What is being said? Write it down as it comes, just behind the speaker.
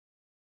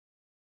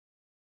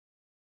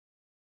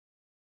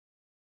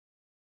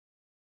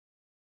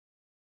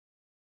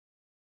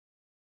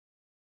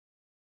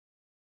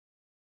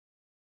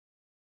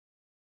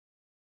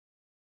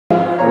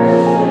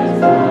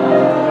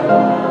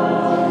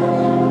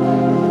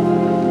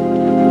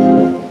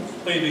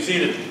Please be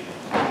seated.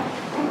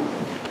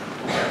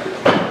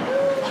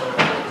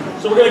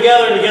 So we're going to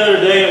gather together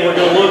today and we're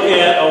going to look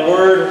at a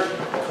word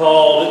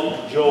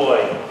called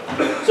joy.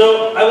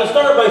 So I would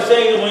start by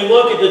saying that when we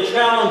look at the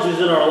challenges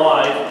in our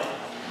life,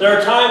 there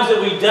are times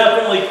that we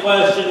definitely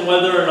question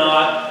whether or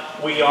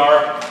not we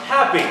are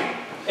happy.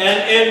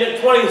 And in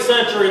 20th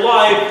century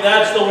life,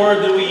 that's the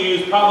word that we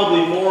use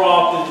probably more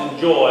often than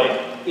joy,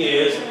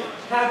 is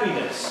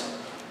happiness.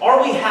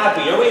 Are we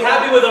happy? Are we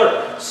happy with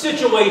our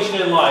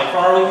situation in life?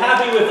 Are we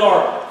happy with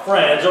our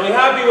friends? Are we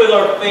happy with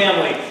our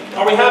family?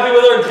 Are we happy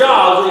with our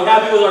jobs? Are we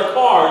happy with our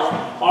cars,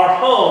 our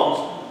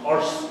homes,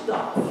 our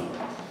stuff?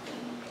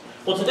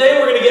 Well, today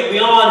we're going to get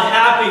beyond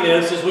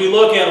happiness as we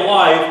look at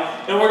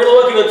life, and we're going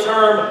to look at the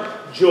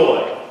term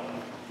joy.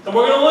 And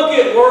we're going to look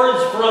at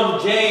words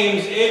from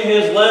James in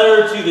his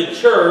letter to the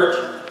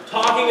church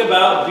talking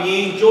about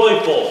being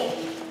joyful.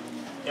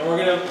 And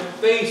we're going to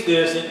face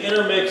this and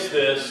intermix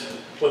this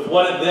with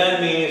what it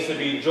then means to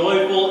be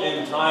joyful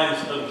in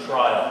times of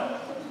trial.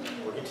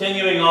 We're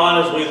continuing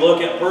on as we look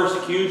at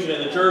persecution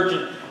in the church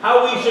and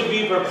how we should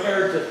be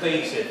prepared to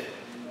face it.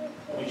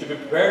 We should be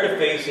prepared to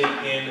face it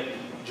in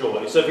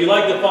joy. So if you'd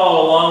like to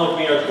follow along with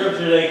me, our scripture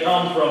today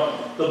comes from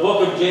the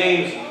book of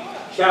James,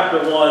 chapter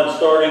 1,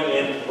 starting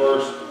in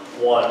verse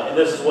 1. And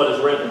this is what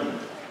is written.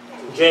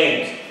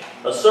 James,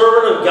 a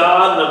servant of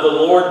God and of the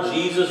Lord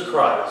Jesus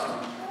Christ,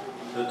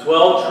 the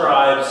 12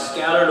 tribes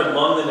scattered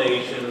among the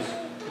nations,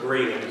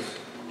 greetings.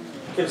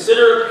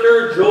 Consider it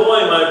pure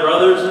joy, my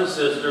brothers and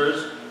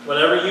sisters,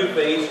 whenever you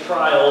face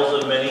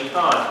trials of many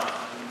kinds,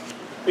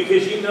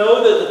 because you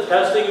know that the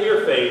testing of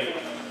your faith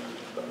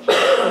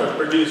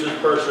produces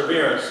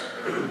perseverance.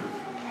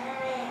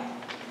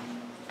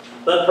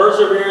 Let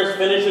perseverance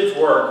finish its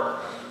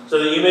work,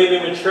 so that you may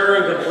be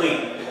mature and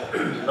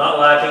complete, not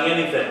lacking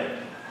anything.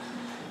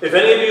 If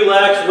any of you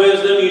lacks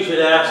wisdom, you should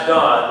ask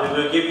God,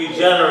 who will give you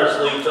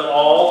generously to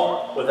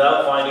all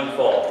without finding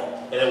fault,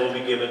 and it will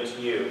be given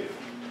to you.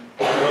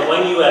 But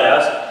when you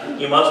ask,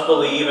 you must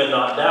believe and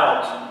not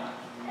doubt,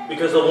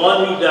 because the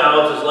one who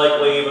doubts is like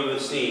wave of the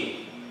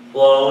sea,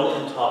 blown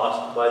and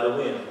tossed by the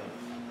wind.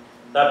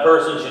 That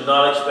person should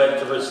not expect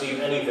to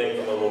receive anything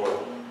from the Lord.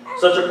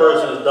 Such a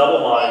person is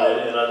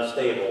double-minded and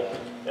unstable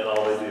in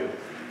all they do.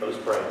 Let us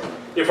pray.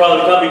 Dear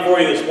Father, we come before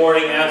you this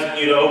morning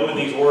asking you to open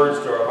these words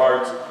to our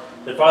hearts.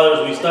 That, Father,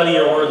 as we study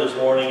your word this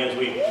morning, as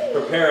we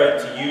prepare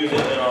it to use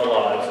it in our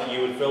lives, that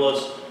you would fill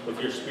us with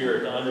your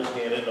Spirit to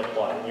understand it and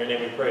apply it. In your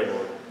name we pray,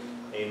 Lord.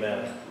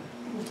 Amen.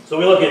 So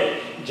we look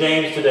at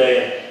James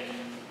today, and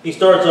he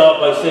starts off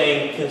by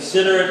saying,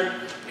 consider it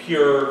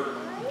pure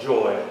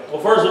joy.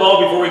 Well, first of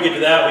all, before we get to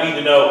that, we need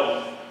to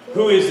know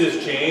who is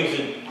this James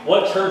and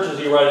what church is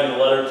he writing the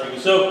letter to.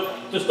 So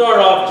to start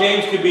off,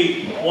 James could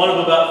be one of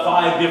about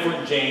 5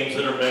 different James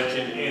that are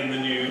mentioned in the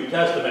New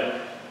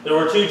Testament. There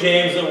were 2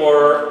 James that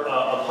were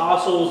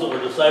apostles, that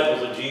were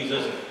disciples of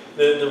Jesus.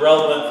 The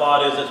relevant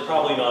thought is it's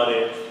probably not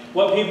it.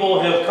 What people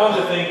have come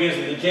to think is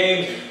that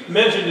James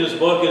mentioned in this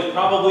book is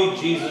probably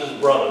Jesus'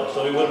 brother.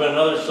 So he would have been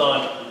another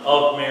son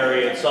of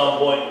Mary at some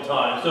point in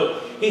time. So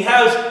he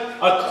has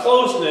a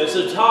closeness,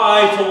 a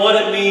tie to what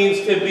it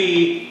means to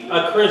be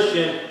a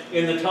Christian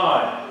in the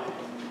time.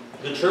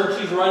 The church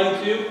he's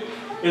writing to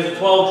is the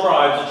 12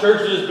 tribes. The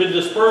church has been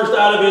dispersed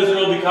out of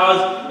Israel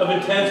because of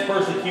intense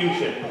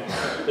persecution.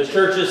 The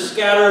church is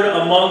scattered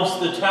amongst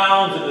the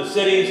towns and the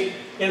cities,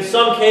 in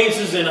some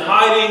cases in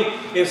hiding,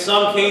 in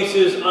some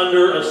cases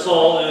under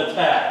assault and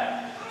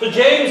attack. So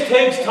James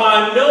takes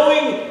time,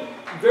 knowing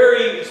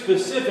very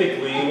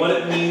specifically what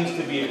it means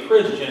to be a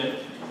Christian,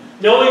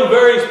 knowing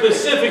very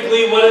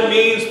specifically what it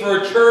means for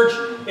a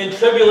church in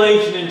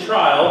tribulation and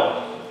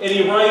trial, and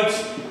he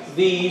writes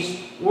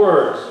these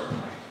words.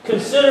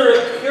 Consider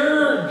it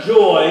pure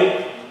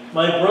joy,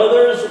 my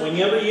brothers,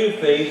 whenever you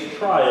face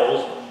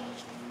trials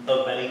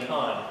of many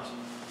kinds.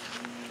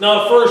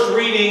 Now, at first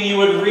reading, you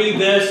would read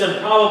this and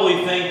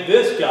probably think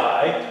this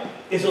guy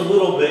is a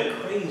little bit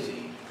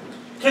crazy.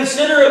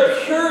 Consider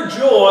it pure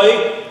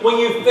joy when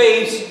you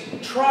face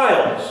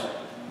trials.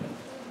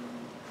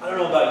 I don't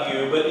know about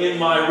you, but in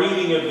my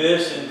reading of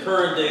this in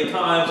current day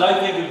times, I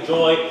think of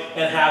joy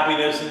and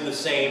happiness in the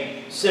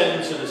same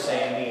sentence or the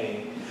same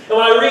meaning. And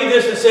when I read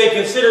this and say,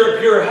 consider it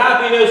pure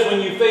happiness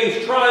when you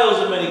face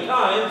trials of many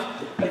kinds,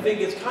 I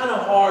think it's kind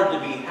of hard to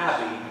be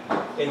happy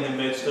in the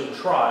midst of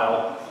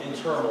trial and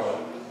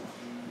turmoil.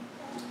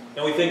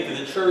 And we think that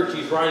the church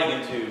he's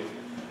writing into,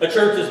 a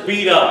church that's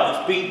beat up,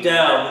 that's beat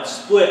down, that's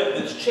split,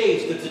 that's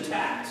chased, that's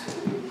attacked.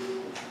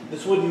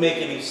 This wouldn't make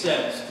any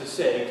sense to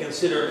say,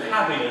 consider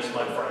happiness,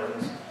 my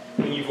friends,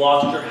 when you've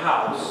lost your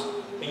house,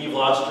 and you've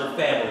lost your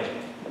family,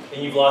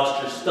 and you've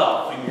lost your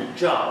stuff, and your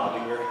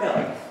job, and your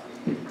health.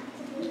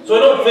 So I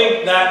don't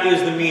think that is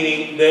the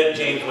meaning that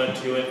James went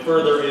to, and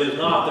further, it is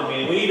not the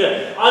meaning. We need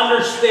to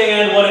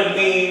understand what it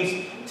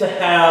means to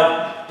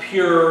have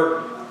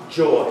pure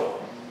joy.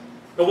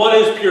 Now, what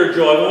is pure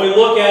joy? When we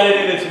look at it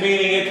in its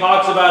meaning, it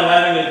talks about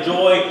having a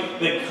joy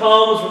that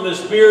comes from the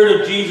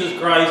Spirit of Jesus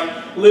Christ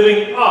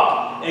living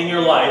up in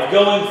your life,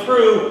 going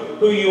through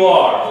who you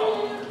are.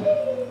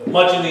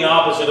 much in the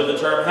opposite of the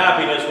term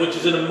happiness, which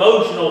is an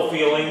emotional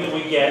feeling that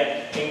we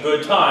get in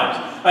good times.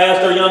 I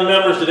asked our young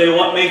members today,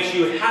 what makes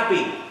you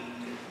happy?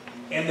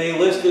 And they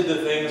listed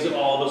the things that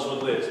all of us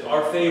would list.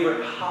 Our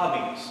favorite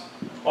hobbies,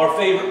 our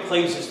favorite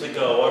places to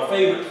go, our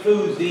favorite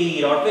foods to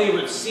eat, our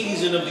favorite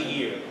season of the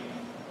year.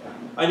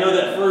 I know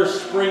that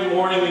first spring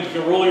morning when you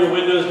can roll your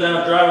windows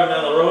down, driving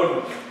down the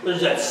road, and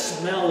there's that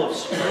smell of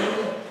spring.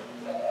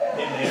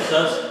 It makes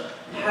us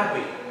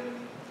happy.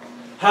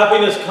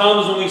 Happiness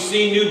comes when we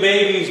see new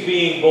babies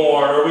being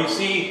born, or we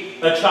see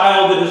a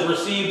child that has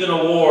received an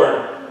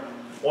award,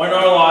 or in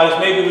our lives,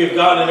 maybe we've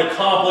gotten an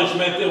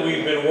accomplishment that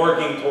we've been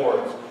working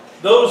towards.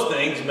 Those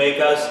things make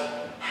us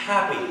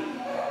happy.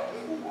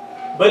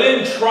 But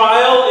in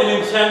trial, and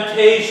in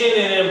temptation,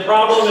 and in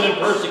problem, and in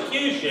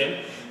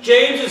persecution,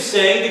 James is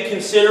saying to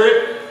consider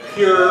it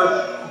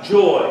pure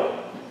joy.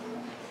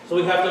 So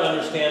we have to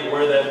understand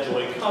where that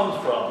joy comes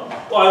from.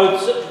 Well, I would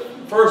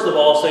first of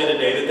all say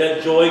today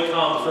that joy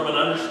comes from an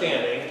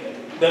understanding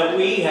that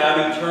we have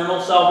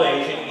eternal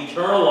salvation,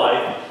 eternal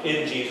life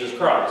in Jesus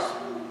Christ.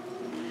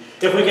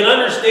 If we can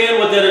understand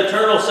what that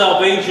eternal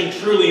salvation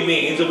truly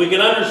means, if we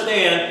can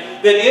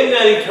understand that in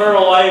that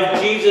eternal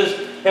life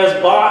Jesus has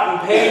bought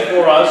and paid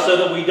for us so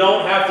that we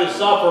don't have to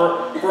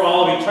suffer for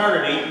all of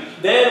eternity,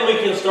 then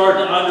we can start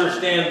to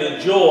understand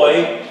the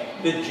joy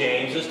that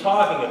James is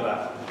talking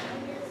about.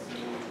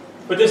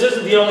 But this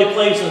isn't the only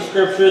place in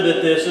Scripture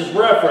that this is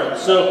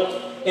referenced.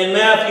 So in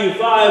Matthew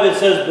 5 it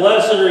says,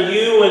 "Blessed are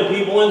you when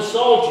people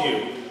insult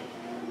you,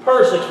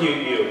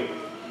 persecute you,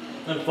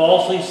 and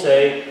falsely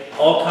say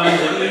all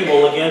kinds of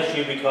evil against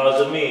you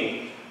because of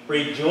me.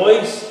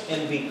 Rejoice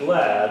and be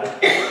glad,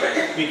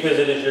 because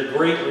it is your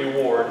great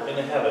reward in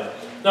heaven."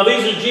 Now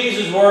these are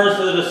Jesus' words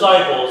to the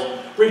disciples.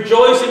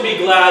 Rejoice and be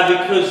glad,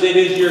 because it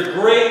is your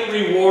great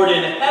reward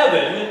in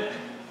heaven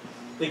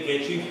that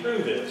gets you through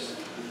this.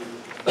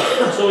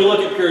 So we look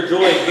at pure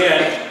joy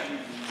again.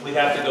 We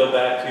have to go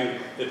back to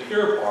the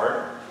pure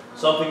part,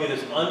 something that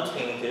is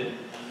untainted,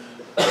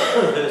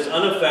 that is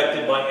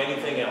unaffected by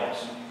anything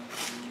else.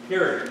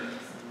 Period.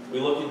 We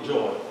look at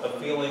joy, a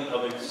feeling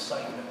of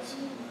excitement.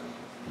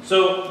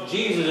 So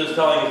Jesus is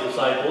telling his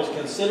disciples,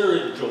 consider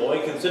it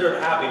joy, consider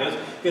it happiness,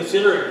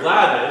 consider it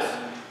gladness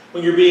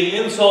when you're being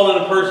insulted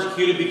and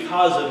persecuted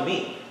because of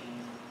me,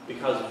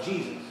 because of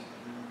Jesus,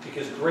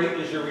 because great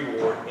is your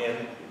reward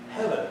in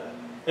heaven.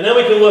 And then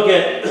we can look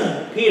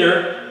at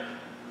Peter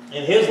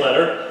in his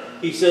letter.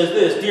 He says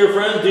this, "Dear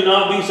friends, do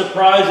not be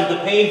surprised at the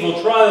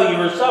painful trial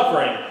you are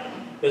suffering,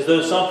 as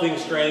though something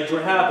strange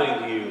were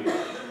happening to you.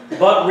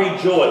 But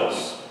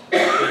rejoice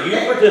that you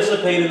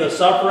participate in the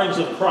sufferings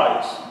of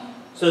Christ,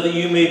 so that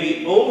you may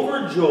be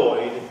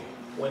overjoyed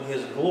when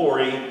his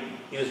glory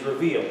is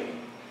revealed."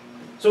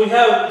 So we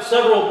have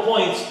several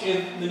points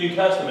in the New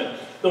Testament.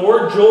 The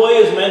word joy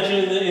is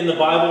mentioned in the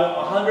Bible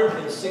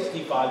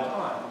 165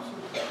 times.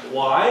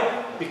 Why?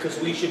 Because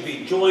we should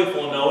be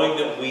joyful knowing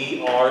that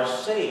we are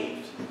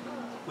saved.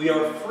 We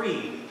are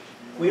freed.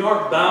 We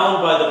aren't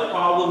bound by the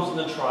problems and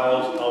the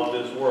trials of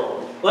this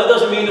world. Well, that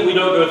doesn't mean that we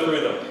don't go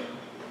through them.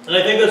 And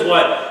I think that's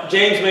why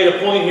James made a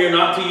point here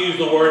not to use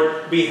the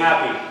word be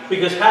happy.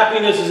 Because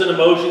happiness is an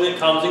emotion that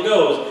comes and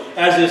goes.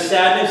 As is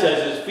sadness, as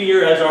is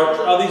fear, as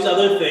are all these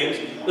other things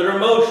that are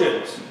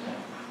emotions.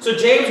 So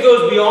James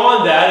goes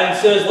beyond that and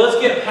says, let's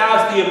get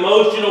past the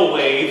emotional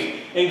waves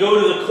and go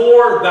to the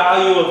core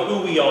value of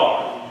who we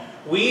are.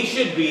 We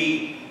should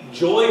be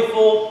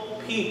joyful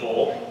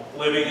people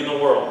living in the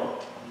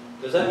world.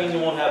 Does that mean you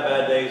won't have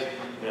bad days?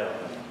 No.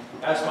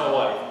 Ask my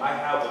wife. I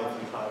have them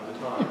from time to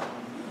time.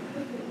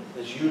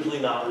 It's usually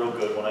not real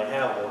good when I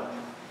have one.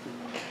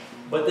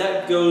 But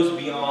that goes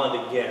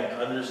beyond, again,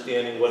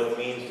 understanding what it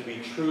means to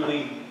be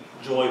truly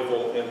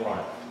joyful in life.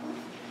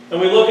 And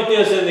we look at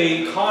this in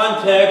the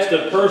context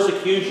of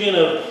persecution,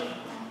 of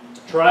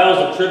trials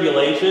and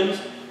tribulations,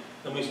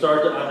 and we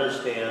start to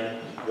understand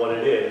what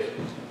it is.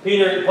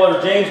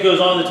 James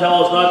goes on to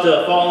tell us not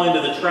to fall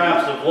into the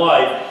traps of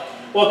life.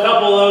 Well, a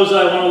couple of those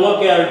that I want to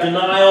look at are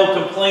denial,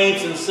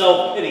 complaints, and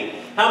self-pity.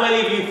 How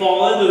many of you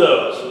fall into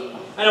those?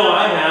 I know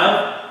I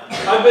have.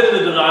 I've been in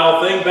the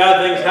denial thing.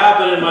 Bad things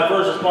happen, and my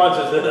first response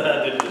is,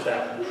 that didn't just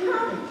happen.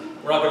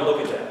 We're not going to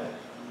look at that.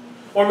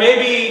 Or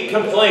maybe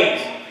complaint.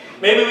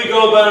 Maybe we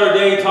go about our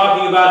day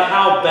talking about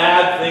how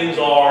bad things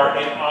are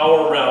in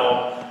our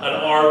realm and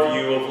our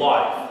view of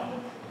life.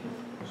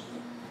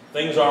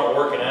 Things aren't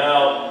working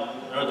out.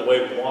 They're not the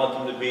way we want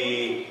them to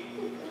be.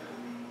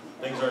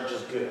 Things aren't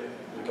just good.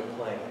 We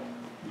complain.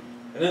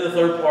 And then the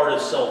third part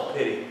is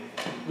self-pity.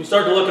 We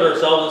start to look at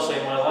ourselves and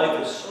say, my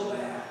life is so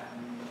bad.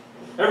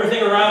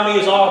 Everything around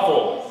me is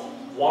awful.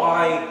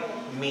 Why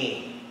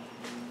me?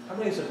 How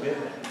many have been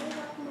there?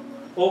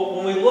 Well,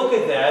 when we look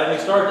at that and we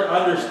start to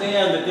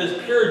understand that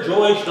this pure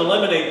joy should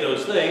eliminate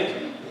those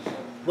things,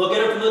 look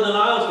at it from the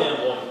denial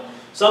standpoint.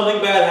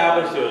 Something bad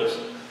happens to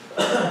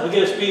us. We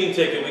get a speeding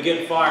ticket, we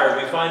get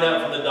fired, we find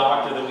out from the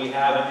doctor that we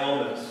have an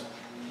illness.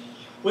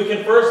 We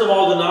can first of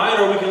all deny it,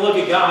 or we can look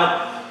at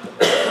God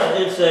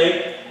and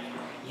say,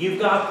 you've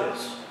got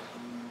this.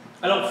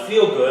 I don't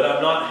feel good,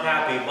 I'm not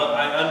happy, but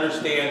I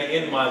understand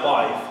in my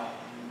life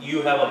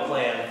you have a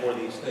plan for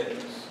these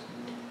things.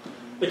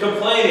 The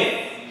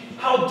complaining.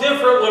 How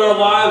different would our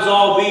lives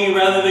all be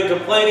rather than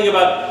complaining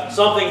about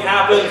something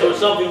happens or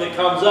something that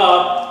comes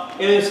up,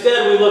 and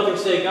instead we look and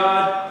say,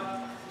 God,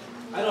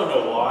 I don't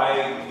know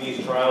why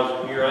these trials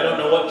are here. I don't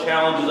know what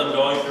challenges I'm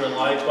going through in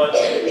life, but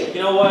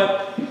you know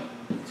what?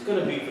 It's going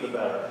to be for the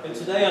better. And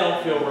today I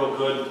don't feel real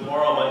good.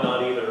 Tomorrow I might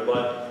not either,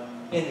 but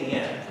in the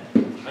end,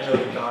 I know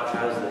that God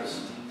has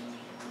this.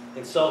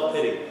 In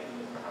self-pity,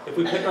 if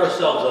we pick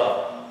ourselves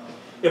up,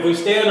 if we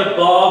stand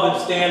above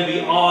and stand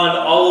beyond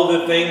all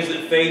of the things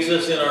that face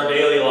us in our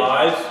daily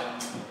lives,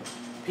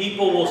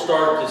 people will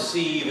start to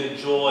see the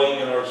joy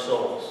in our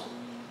souls.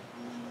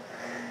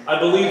 I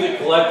believe that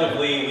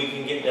collectively we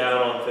can get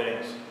down on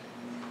things.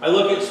 I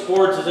look at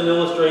sports as an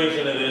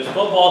illustration of this.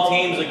 Football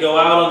teams that go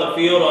out on the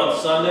field on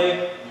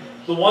Sunday,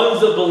 the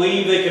ones that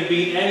believe they can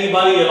beat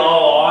anybody at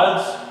all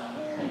odds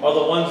are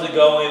the ones that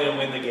go in and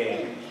win the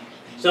game.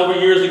 Several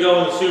years ago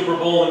in the Super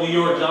Bowl, the New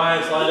York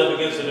Giants lined up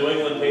against the New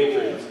England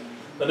Patriots.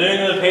 The New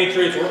England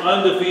Patriots were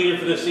undefeated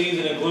for the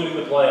season, including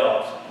the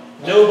playoffs.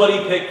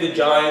 Nobody picked the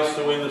Giants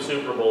to win the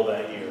Super Bowl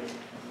that year.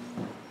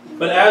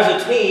 But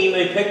as a team,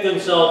 they picked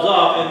themselves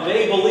up, and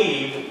they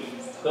believed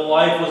that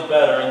life was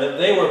better and that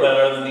they were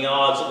better than the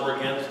odds that were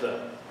against them.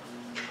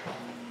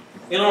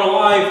 In our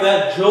life,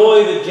 that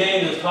joy that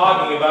James is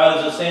talking about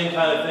is the same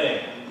kind of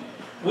thing.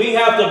 We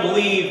have to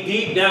believe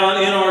deep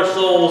down in our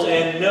souls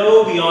and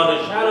know beyond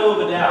a shadow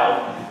of a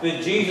doubt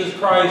that Jesus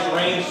Christ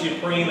reigns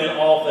supreme in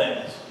all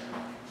things.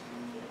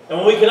 And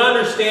when we can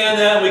understand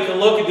that, we can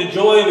look at the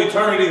joy of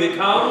eternity that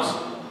comes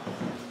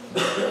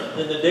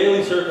in the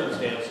daily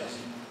circumstances.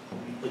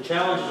 The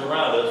challenges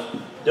around us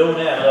don't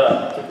add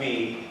up to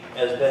be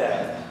as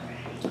bad.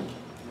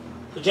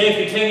 So James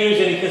continues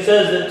and he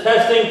says that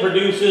testing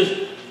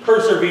produces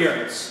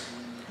perseverance.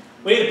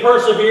 We need to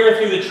persevere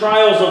through the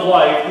trials of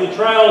life, through the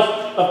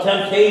trials of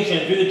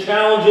temptation, through the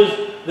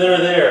challenges that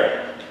are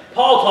there.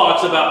 Paul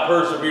talks about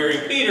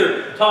persevering.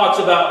 Peter talks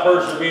about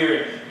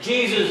persevering.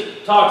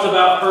 Jesus talks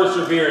about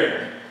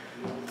persevering.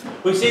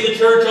 We see the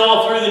church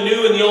all through the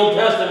New and the Old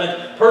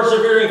Testament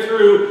persevering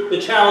through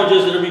the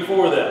challenges that are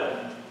before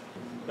them.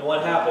 And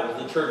what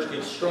happens? The church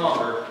gets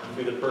stronger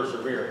through the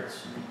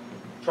perseverance.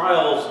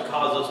 Trials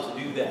cause us to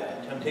do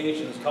that.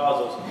 Temptations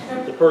cause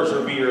us to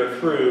persevere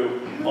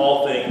through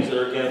all things that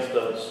are against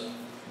us.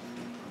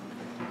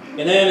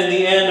 And then in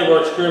the end of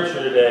our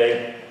scripture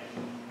today,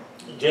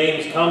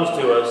 James comes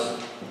to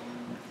us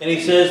and he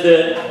says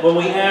that when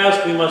we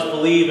ask, we must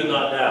believe and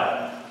not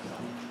doubt.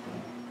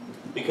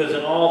 Because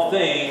in all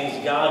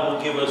things, God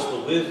will give us the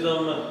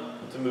wisdom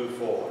to move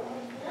forward.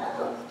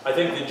 I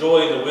think the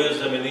joy and the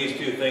wisdom in these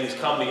two things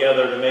come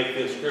together to make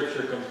this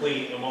scripture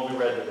complete in what we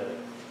read today.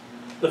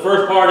 The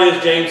first part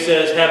is, James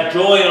says, have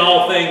joy in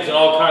all things and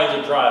all kinds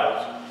of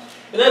trials.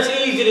 And that's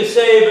easy to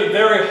say, but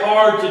very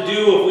hard to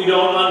do if we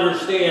don't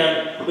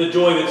understand the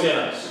joy that's in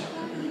us.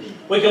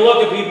 We can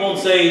look at people and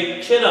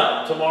say, chin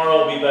up, tomorrow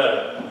will be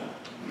better.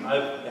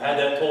 I've had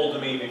that told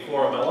to me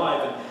before in my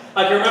life. And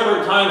I can remember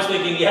at times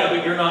thinking, yeah,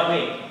 but you're not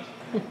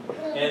me.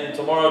 And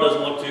tomorrow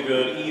doesn't look too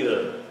good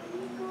either.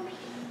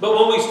 But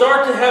when we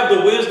start to have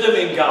the wisdom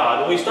in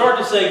God, when we start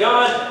to say,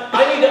 God,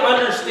 I need to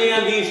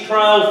understand these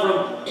trials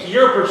from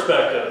your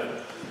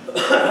perspective.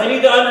 I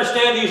need to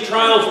understand these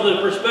trials from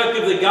the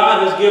perspective that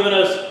God has given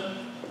us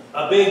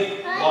a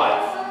big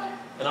life,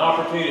 an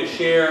opportunity to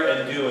share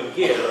and do and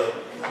give.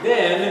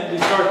 Then we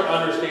start to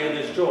understand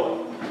this joy.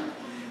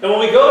 And when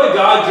we go to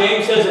God,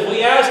 James says, if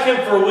we ask Him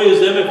for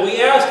wisdom, if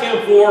we ask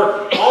Him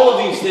for all of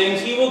these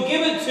things, He will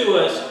give it to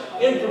us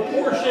in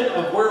proportion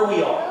of where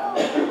we are.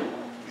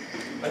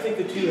 I think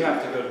the two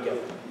have to go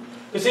together.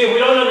 Because see, if we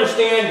don't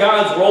understand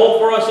God's role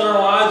for us in our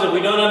lives, if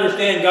we don't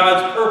understand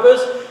God's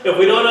purpose, if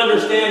we don't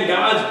understand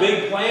God's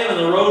big plan and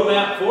the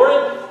roadmap for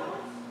it,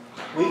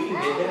 we can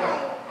get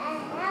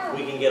down.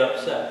 We can get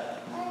upset.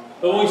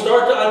 But when we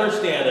start to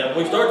understand it,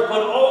 when we start to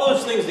put all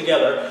those things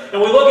together,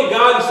 and we look at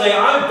God and say,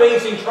 I'm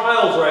facing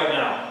trials right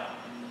now.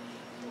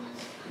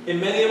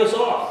 And many of us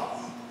are.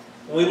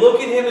 When we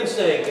look at Him and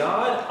say,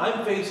 God,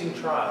 I'm facing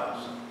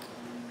trials.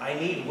 I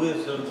need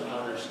wisdom to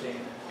understand.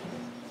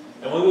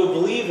 And when we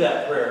believe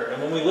that prayer,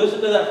 and when we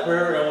listen to that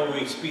prayer, and when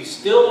we be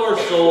still our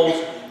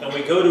souls, and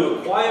we go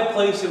to a quiet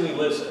place and we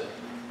listen,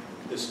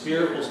 the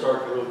Spirit will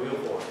start to reveal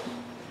for us.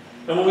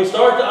 And when we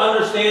start to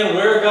understand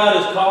where God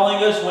is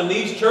calling us, when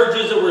these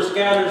churches that were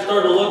scattered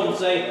start to look and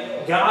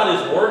say, God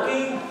is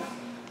working,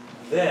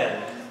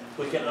 then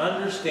we can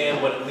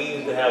understand what it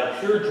means to have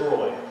pure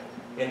joy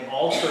in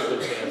all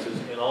circumstances,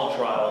 in all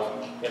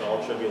trials, in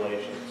all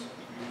tribulations.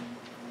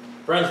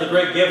 Friends, the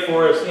great gift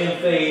for us in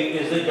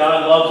faith is that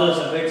God loves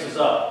us and picks us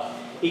up.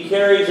 He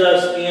carries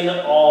us in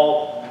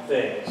all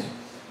things.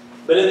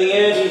 But in the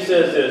end, He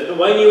says this, but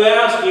when you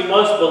ask, you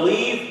must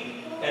believe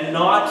and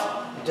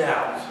not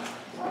doubt.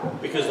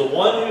 Because the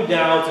one who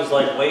doubts is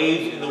like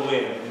waves in the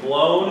wind,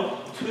 blown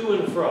to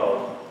and fro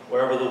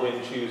wherever the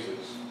wind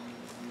chooses.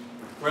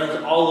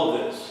 Friends, all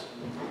of this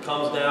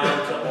comes down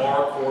to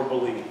our core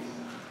belief.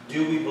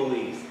 do we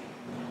believe?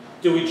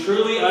 Do we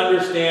truly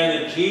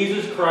understand that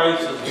Jesus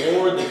Christ is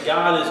Lord, that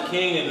God is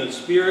King, and the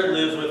Spirit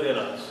lives within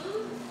us?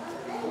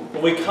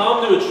 When we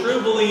come to a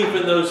true belief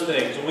in those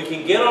things, when we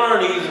can get on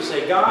our knees and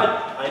say, God,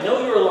 I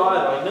know you're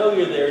alive, I know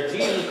you're there.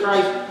 Jesus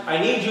Christ, I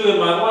need you in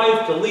my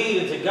life to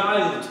lead and to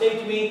guide and to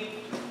take me.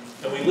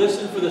 And we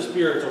listen for the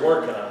Spirit to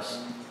work in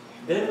us.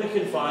 Then we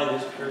can find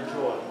this pure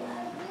joy.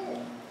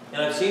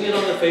 And I've seen it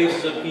on the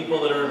faces of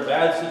people that are in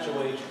bad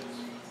situations.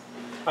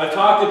 I've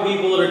talked to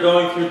people that are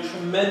going through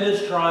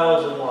tremendous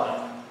trials in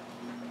life.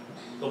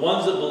 The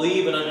ones that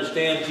believe and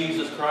understand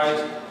Jesus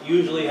Christ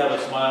usually have a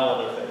smile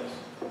on their face.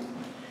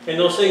 And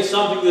they'll say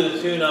something to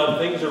the tune of,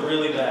 things are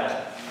really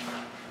bad,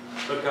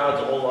 but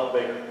God's a whole lot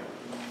bigger.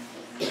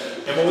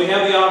 And when we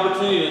have the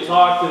opportunity to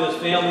talk to this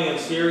family in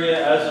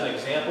Syria as an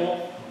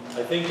example,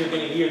 I think you're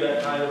going to hear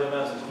that kind of a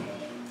message.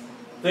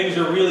 Things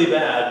are really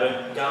bad,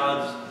 but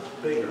God's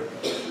bigger.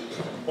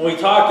 When we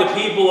talk to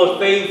people of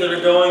faith that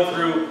are going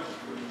through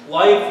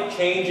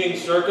life-changing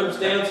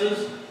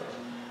circumstances,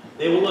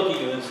 they will look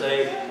at you and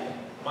say,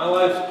 my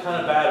life's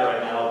kind of bad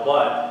right now,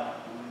 but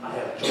I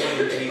have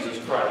joy in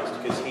Jesus Christ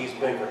because He's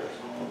bigger.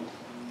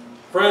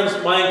 Friends,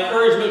 my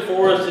encouragement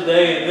for us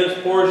today in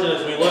this portion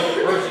as we look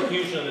at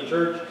persecution in the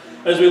church,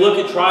 as we look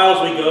at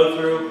trials we go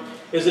through,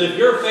 is that if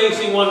you're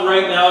facing one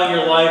right now in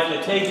your life,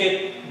 to take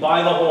it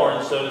by the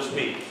horn, so to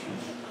speak.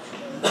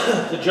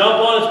 To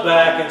jump on its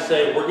back and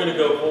say, we're going to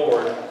go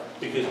forward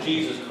because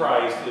Jesus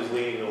Christ is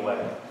leading the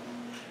way.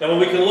 And when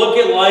we can look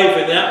at life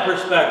in that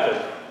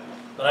perspective,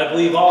 then I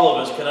believe all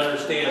of us can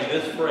understand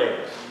this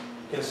phrase.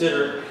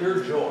 Consider it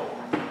pure joy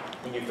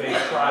when you face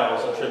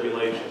trials and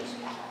tribulations.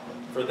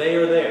 For they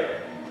are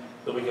there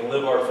that we can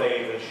live our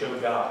faith and show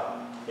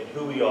God in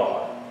who we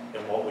are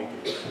and what we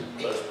do.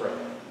 Let's pray.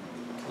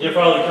 Dear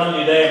Father, we come to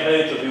you today and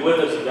pray that you'll be with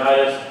us and guide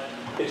us,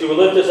 that you will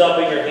lift us up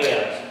in your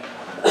hands,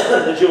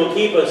 that you will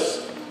keep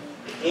us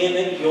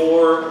in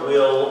your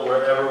will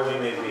wherever we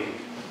may be.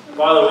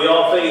 Father, we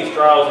all face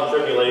trials and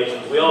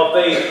tribulations. We all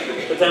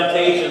face the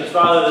temptations.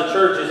 Father, the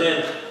church is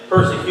in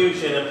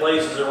persecution in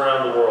places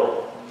around the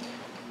world.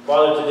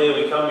 Father,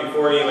 today we come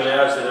before you and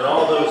ask that in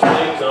all those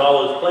things, in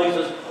all those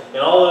places, in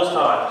all those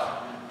times,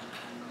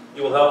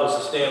 you will help us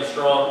to stand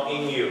strong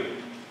in you,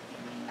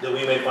 that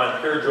we may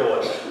find pure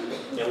joy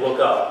and look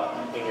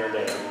up in your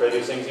name. We pray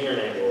these things in your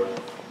name, Lord.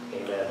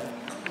 Amen.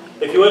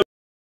 If you would